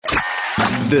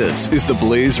This is the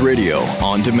Blaze Radio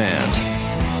on demand.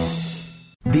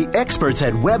 The experts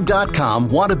at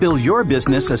Web.com want to build your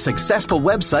business a successful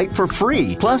website for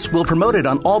free. Plus, we'll promote it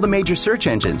on all the major search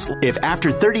engines. If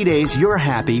after 30 days you're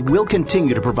happy, we'll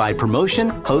continue to provide promotion,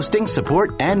 hosting,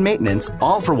 support, and maintenance,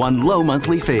 all for one low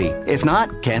monthly fee. If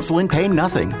not, cancel and pay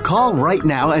nothing. Call right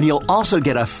now and you'll also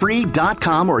get a free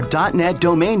 .com or .net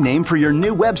domain name for your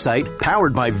new website,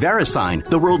 powered by VeriSign,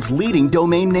 the world's leading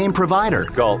domain name provider.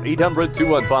 Call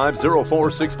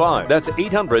 800-215-0465. That's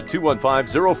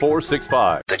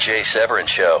 800-215-0465. The Jay Severin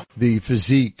Show. The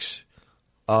physiques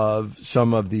of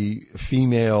some of the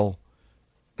female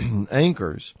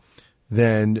anchors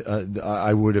than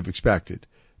I would have expected.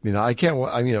 I'm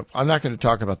not going to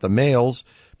talk about the males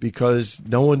because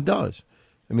no one does.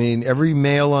 I mean, every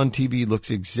male on TV looks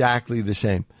exactly the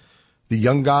same. The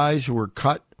young guys who are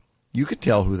cut, you could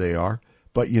tell who they are.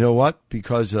 But you know what?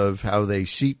 Because of how they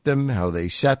seat them, how they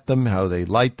set them, how they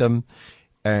light them,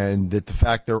 and that the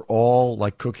fact they're all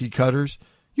like cookie cutters,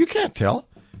 you can't tell.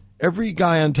 Every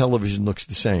guy on television looks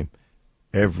the same.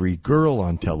 Every girl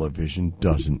on television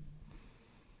doesn't.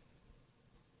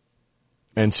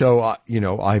 And so,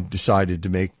 I've decided to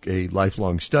make a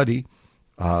lifelong study.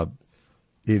 It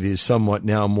is somewhat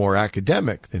now more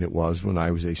academic than it was when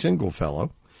I was a single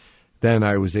fellow. Then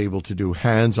I was able to do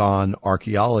hands-on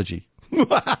archaeology.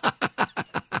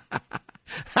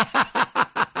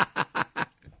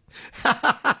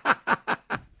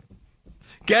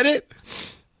 Get it?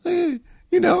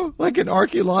 Like an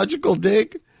archaeological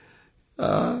dig.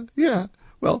 Yeah.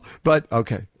 Well, but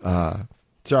okay.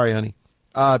 Sorry, honey.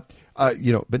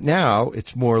 But now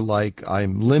it's more like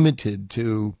I'm limited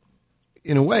to,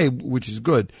 in a way, which is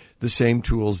good, the same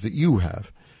tools that you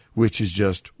have, which is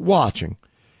just watching.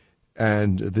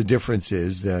 And the difference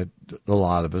is that a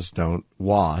lot of us don't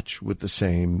watch with the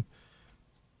same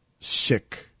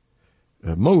sick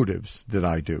motives that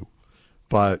I do.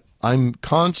 But I'm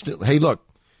constantly, hey, look,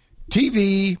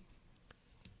 TV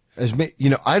has made,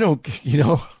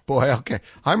 okay,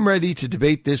 I'm ready to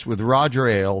debate this with Roger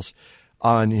Ailes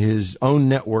on his own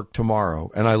network tomorrow.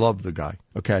 And I love the guy,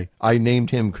 okay? I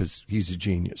named him because he's a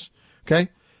genius, okay?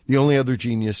 The only other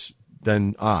genius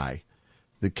than I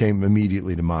that came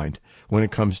immediately to mind when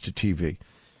it comes to TV.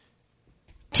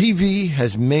 TV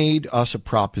has made us a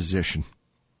proposition.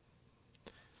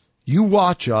 You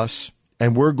watch us,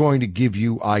 and we're going to give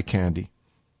you eye candy.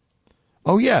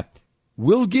 Oh, yeah,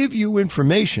 we'll give you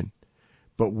information,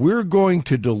 but we're going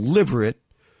to deliver it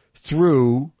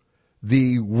through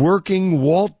the working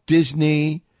Walt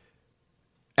Disney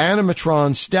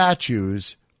animatron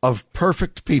statues of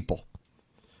perfect people.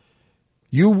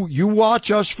 You watch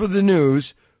us for the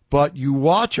news, but you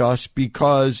watch us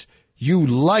because you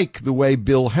like the way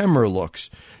Bill Hemmer looks.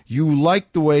 You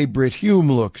like the way Brit Hume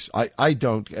looks. I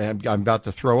don't. I'm about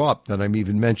to throw up that I'm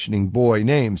even mentioning boy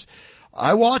names.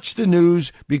 I watch the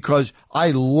news because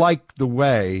I like the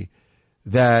way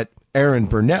that Erin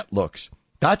Burnett looks.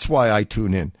 That's why I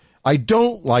tune in. I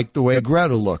don't like the way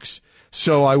Greta looks,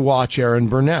 so I watch Erin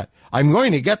Burnett. I'm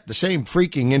going to get the same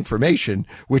freaking information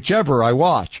whichever I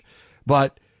watch.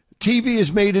 But TV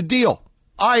has made a deal.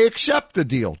 I accept the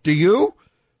deal. Do you?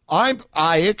 I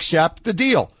accept the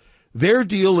deal. Their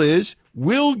deal is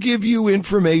we'll give you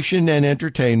information and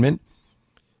entertainment,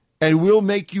 and we'll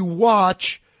make you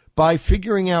watch by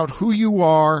figuring out who you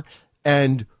are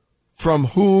and from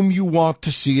whom you want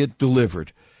to see it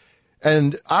delivered.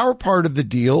 And our part of the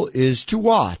deal is to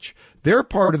watch. Their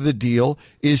part of the deal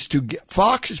is to get,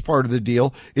 Fox's part of the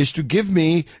deal is to give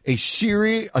me a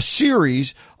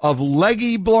series of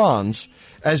leggy blondes,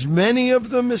 as many of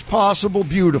them as possible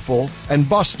beautiful and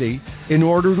busty, in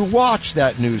order to watch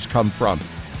that news come from.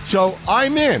 So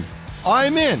I'm in.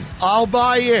 I'll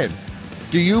buy in.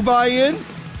 Do you buy in?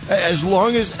 As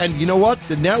long as, and you know what?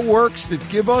 The networks that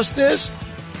give us this,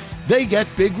 they get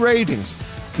big ratings.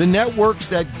 The networks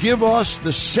that give us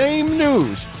the same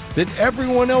news that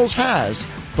everyone else has,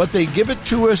 but they give it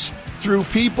to us through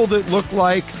people that look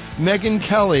like Megyn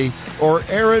Kelly or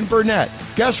Erin Burnett.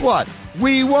 Guess what?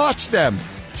 We watch them.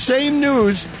 Same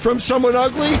news from someone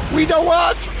ugly, we don't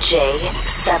watch. Jay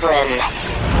Severin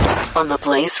on the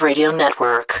Blaze Radio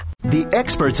Network. The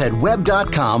experts at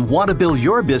Web.com want to build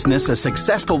your business a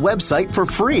successful website for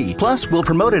free. Plus, we'll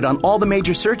promote it on all the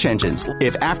major search engines.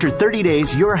 If after 30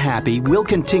 days you're happy, we'll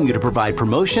continue to provide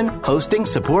promotion, hosting,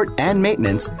 support, and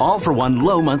maintenance, all for one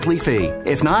low monthly fee.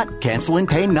 If not, cancel and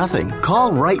pay nothing.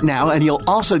 Call right now and you'll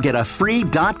also get a free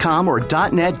 .com or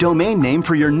 .net domain name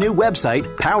for your new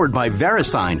website, powered by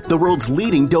VeriSign, the world's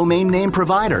leading domain name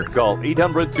provider. Call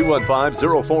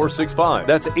 800-215-0465.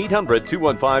 That's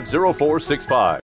 800-215-0465.